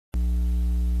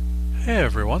Hey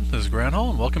everyone, this is Granhall,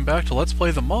 and welcome back to Let's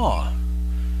Play the Maw.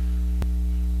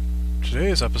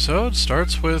 Today's episode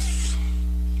starts with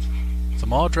the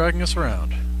Maw dragging us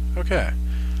around. Okay.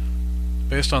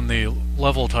 Based on the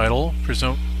level title,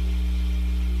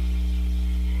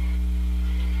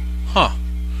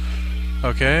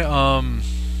 Okay,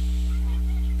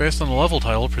 based on the level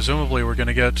title, presumably we're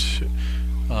gonna get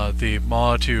the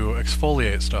Maw to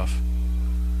exfoliate stuff.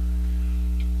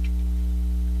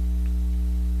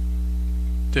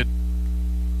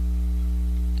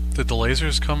 Did the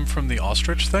lasers come from the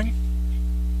ostrich thing?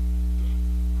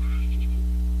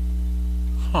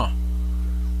 Huh.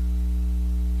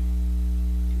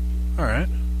 Alright.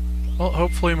 Well,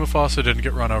 hopefully Mufasa didn't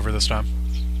get run over this time.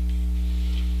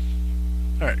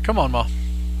 Alright, come on, Ma.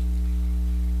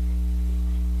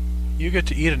 You get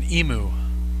to eat an emu.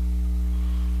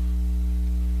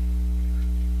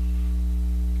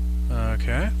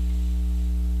 Okay.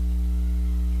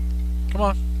 Come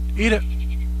on, eat it.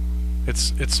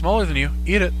 It's smaller than you.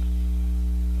 Eat it.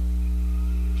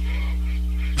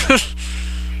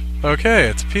 Okay,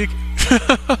 it's Peacock.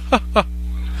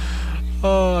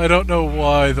 Oh, I don't know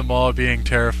why the Maw being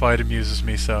terrified amuses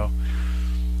me so.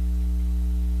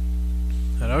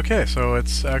 And okay, so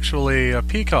it's actually a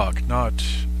peacock, not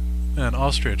an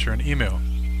ostrich or an emu.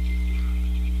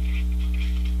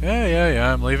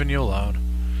 Yeah, I'm leaving you alone.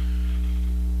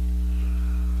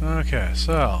 Okay,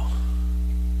 so...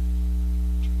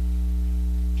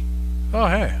 Oh,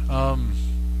 hey, some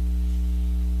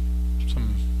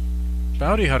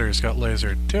bounty hunters got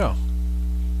lasered, too.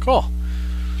 Cool.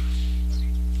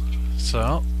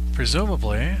 So,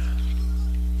 presumably,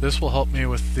 this will help me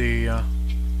with the,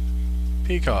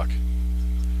 peacock.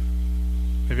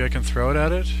 Maybe I can throw it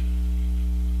at it?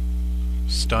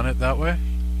 Stun it that way?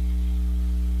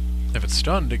 If it's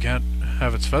stunned, it can't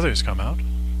have its feathers come out.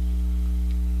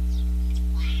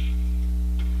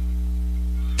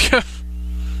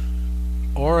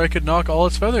 Or I could knock all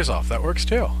its feathers off. That works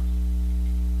too.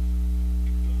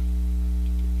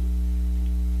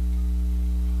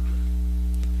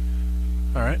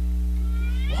 Alright.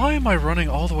 Why am I running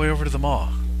all the way over to the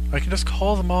Maw? I can just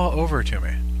call the Maw over to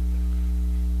me.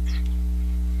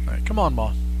 Alright, come on,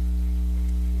 Maw.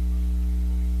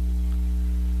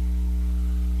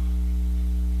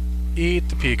 Eat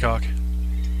the peacock.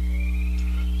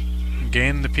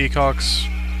 Gain the peacock's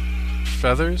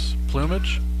feathers?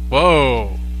 Plumage?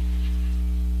 Whoa!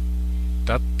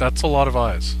 That's a lot of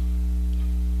eyes.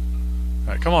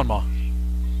 Alright, come on, Ma.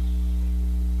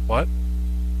 What?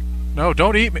 No,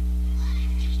 don't eat me!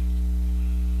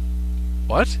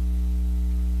 What?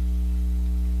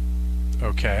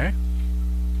 Okay.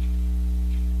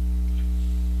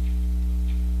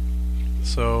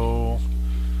 So...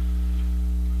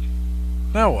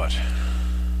 now what?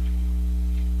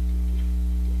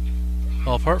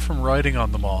 Well, apart from riding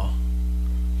on the Maw,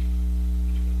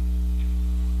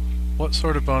 what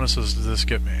sort of bonuses does this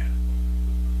get me?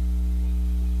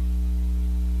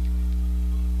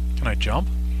 Can I jump?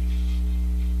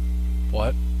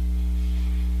 What?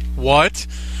 What?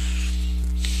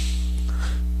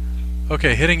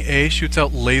 Okay, hitting A shoots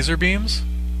out laser beams?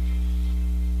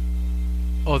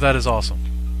 Oh, that is awesome.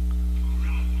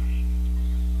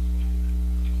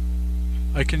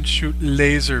 I can shoot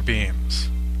laser beams.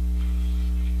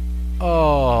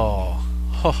 Oh.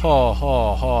 Ha ha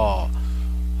ha ha.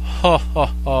 Ha ha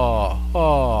ha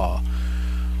ha.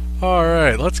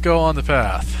 Alright, let's go on the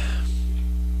path.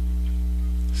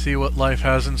 See what life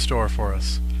has in store for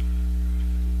us.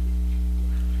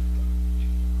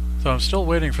 So I'm still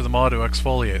waiting for the Maw to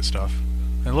exfoliate stuff.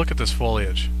 And look at this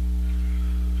foliage.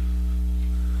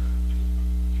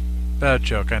 Bad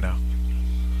joke, I know.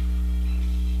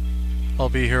 I'll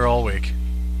be here all week.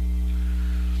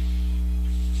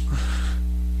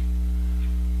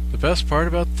 The best part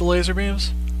about the laser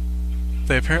beams?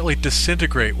 They apparently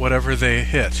disintegrate whatever they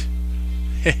hit.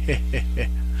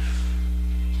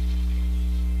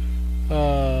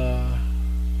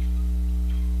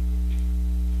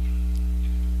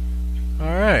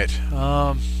 Alright,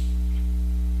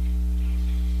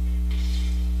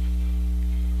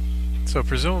 so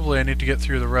presumably I need to get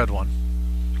through the red one.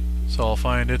 So I'll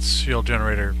find its shield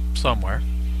generator somewhere.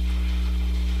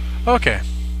 Okay.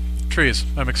 Trees.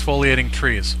 I'm exfoliating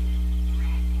trees.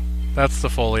 That's the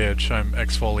foliage I'm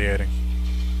exfoliating.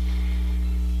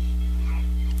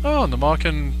 Oh, and the Maw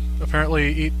can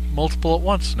apparently eat multiple at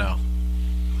once now.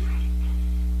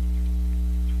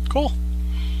 Cool.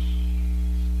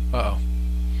 Uh-oh.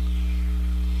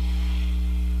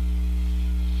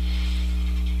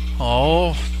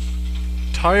 Oh.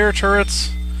 Tire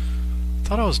turrets.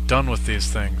 Thought I was done with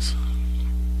these things.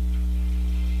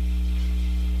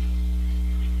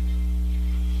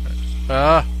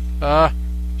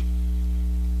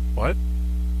 What?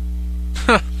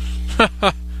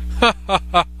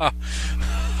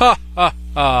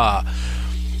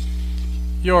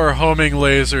 Your homing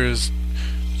lasers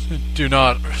do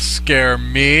not scare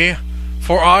me,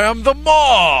 for I am the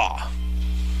Maw!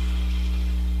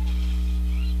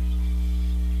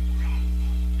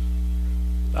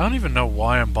 I don't even know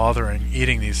why I'm bothering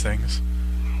eating these things.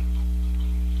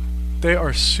 They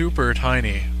are super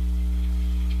tiny.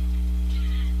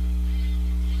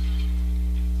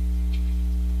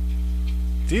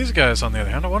 These guys, on the other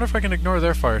hand, I wonder if I can ignore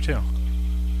their fire too.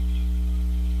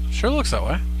 Sure looks that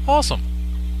way. Awesome.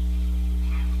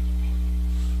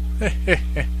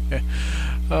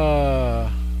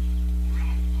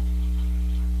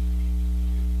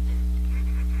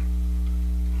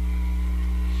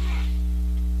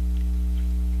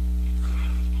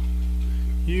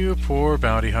 You poor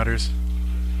bounty hunters.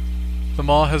 The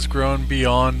Maw has grown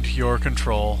beyond your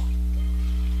control.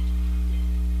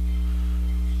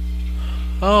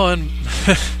 Oh, and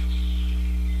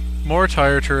more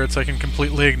tire turrets I can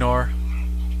completely ignore.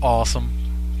 Awesome.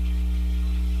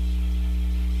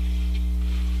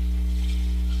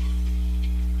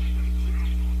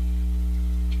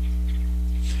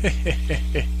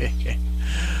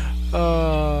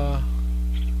 Oh.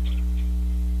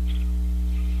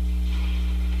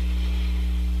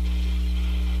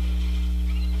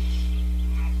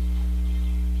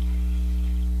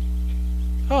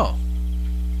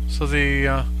 So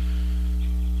the,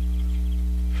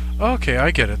 okay,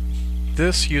 I get it.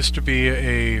 This used to be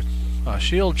a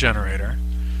shield generator,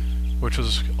 which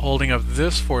was holding up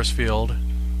this force field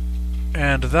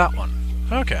and that one.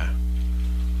 Okay.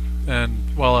 And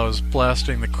while I was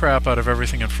blasting the crap out of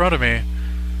everything in front of me,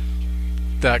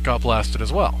 that got blasted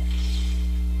as well.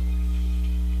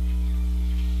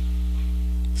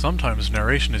 Sometimes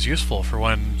narration is useful for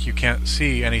when you can't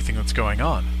see anything that's going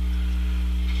on.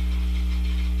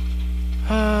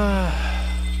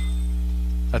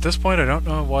 At this point, I don't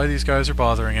know why these guys are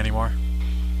bothering anymore.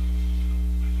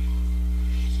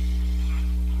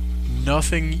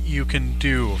 Nothing you can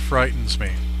do frightens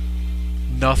me.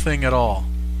 Nothing at all.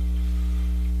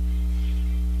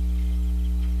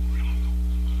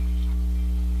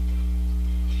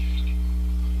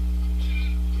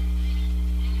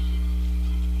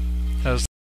 Has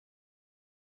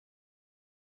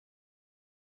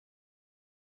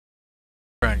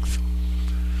strength.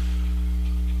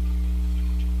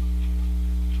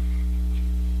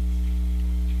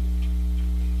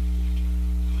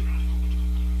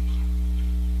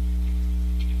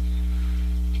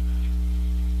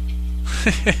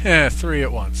 Three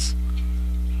at once.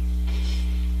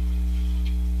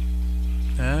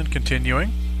 And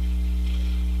continuing.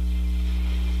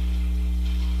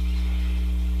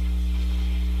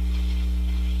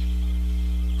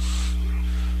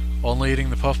 Only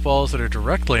eating the puffballs that are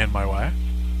directly in my way.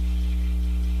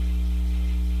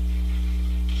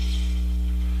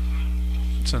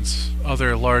 Since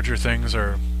other larger things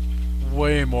are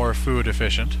way more food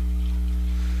efficient.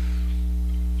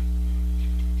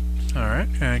 Alright,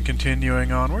 and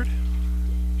continuing onward.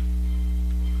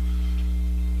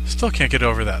 Still can't get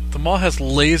over that. The Maw has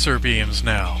laser beams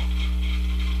now.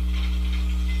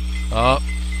 Oh.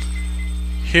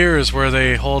 Here is where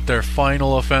they hold their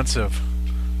final offensive.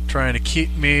 Trying to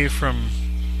keep me from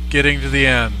getting to the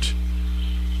end.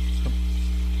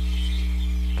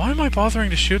 Why am I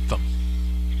bothering to shoot them?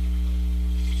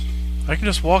 I can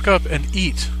just walk up and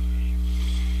eat.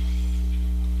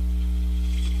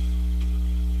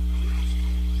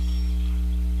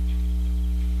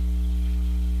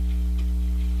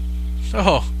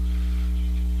 Oh.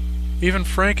 Even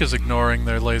Frank is ignoring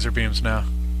their laser beams now.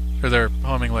 Or their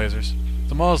homing lasers.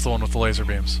 The Maw is the one with the laser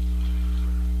beams.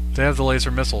 They have the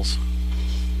laser missiles.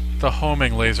 The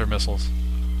homing laser missiles.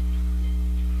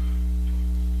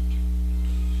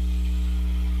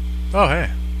 Oh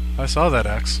hey, I saw that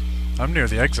X. I'm near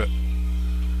the exit.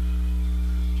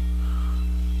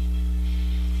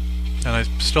 And I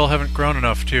still haven't grown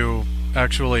enough to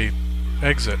actually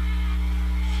exit.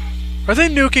 Are they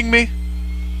nuking me?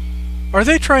 Are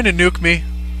they trying to nuke me?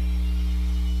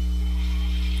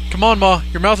 Come on, Maw,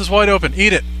 your mouth is wide open.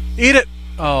 Eat it! Eat it!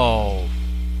 Oh.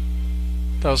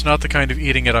 That was not the kind of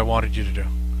eating it I wanted you to do.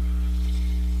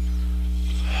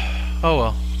 Oh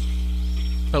well.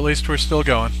 At least we're still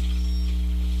going.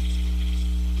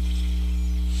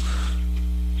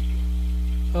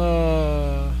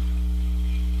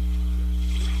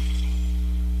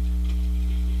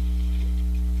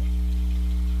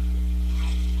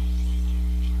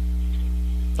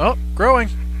 Oh, growing.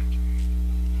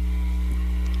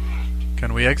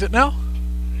 Can we exit now?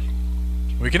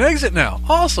 We can exit now.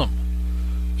 Awesome.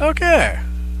 Okay.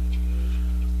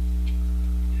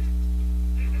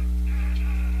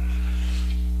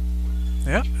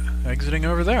 Yeah, exiting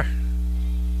over there.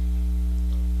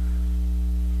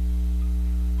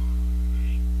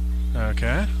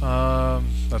 Okay,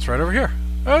 that's right over here.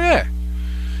 Okay.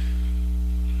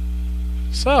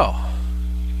 So,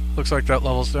 looks like that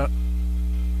level's done.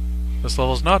 This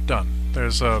level's not done.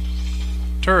 There's a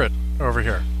turret over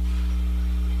here.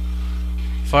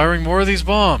 Firing more of these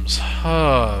bombs.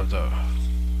 Okay,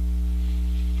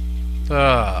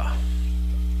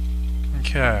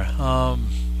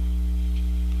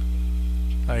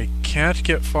 I can't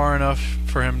get far enough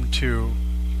for him to...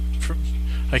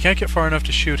 I can't get far enough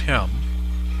to shoot him.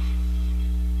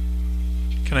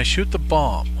 Can I shoot the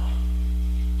bomb?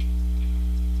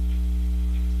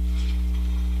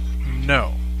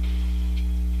 No.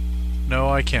 No,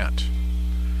 I can't.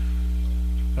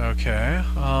 Okay,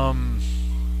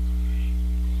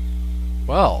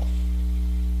 well...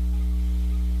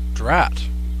 Drat.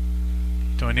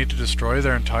 Do I need to destroy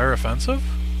their entire offensive?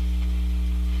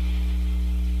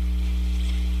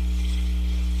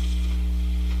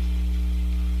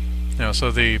 No,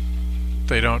 so they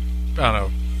don't, I don't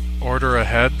know, order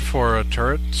ahead for a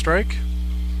turret strike?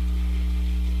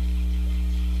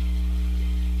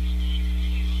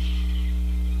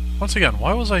 Once again,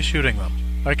 why was I shooting them?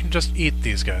 I can just eat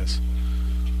these guys.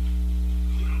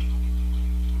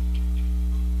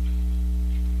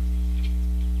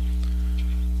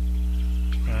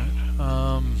 Right,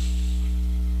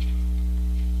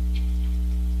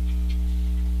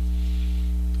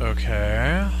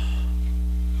 okay.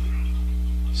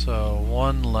 So,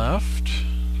 one left.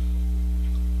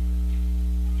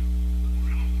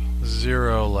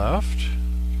 0 left.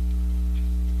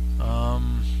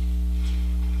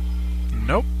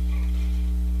 Nope.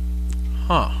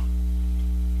 Huh.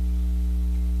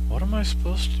 What am I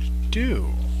supposed to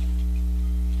do?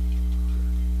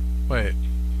 Wait.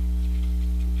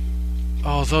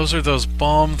 Oh, those are those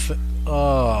bomb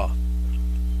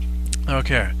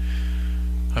okay.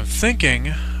 I'm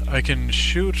thinking I can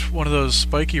shoot one of those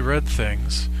spiky red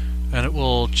things and it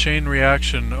will chain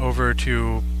reaction over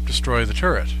to destroy the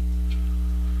turret.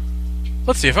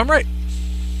 Let's see if I'm right.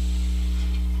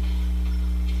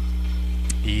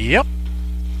 Yep.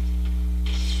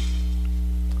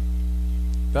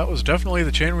 That was definitely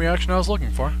the chain reaction I was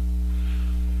looking for.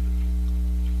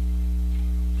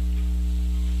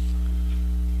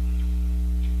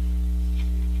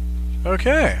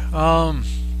 Okay,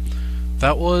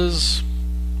 that was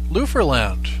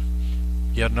Luferland.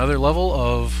 Yet another level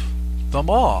of the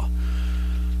Maw.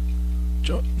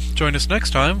 Join us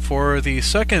next time for the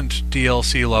second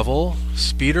DLC level,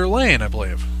 Speeder Lane, I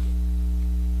believe.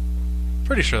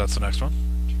 Pretty sure that's the next one.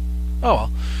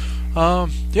 Oh well.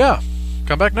 Yeah.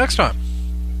 Come back next time.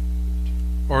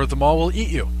 Or the Maw will eat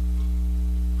you.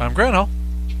 I'm Granhell.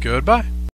 Goodbye.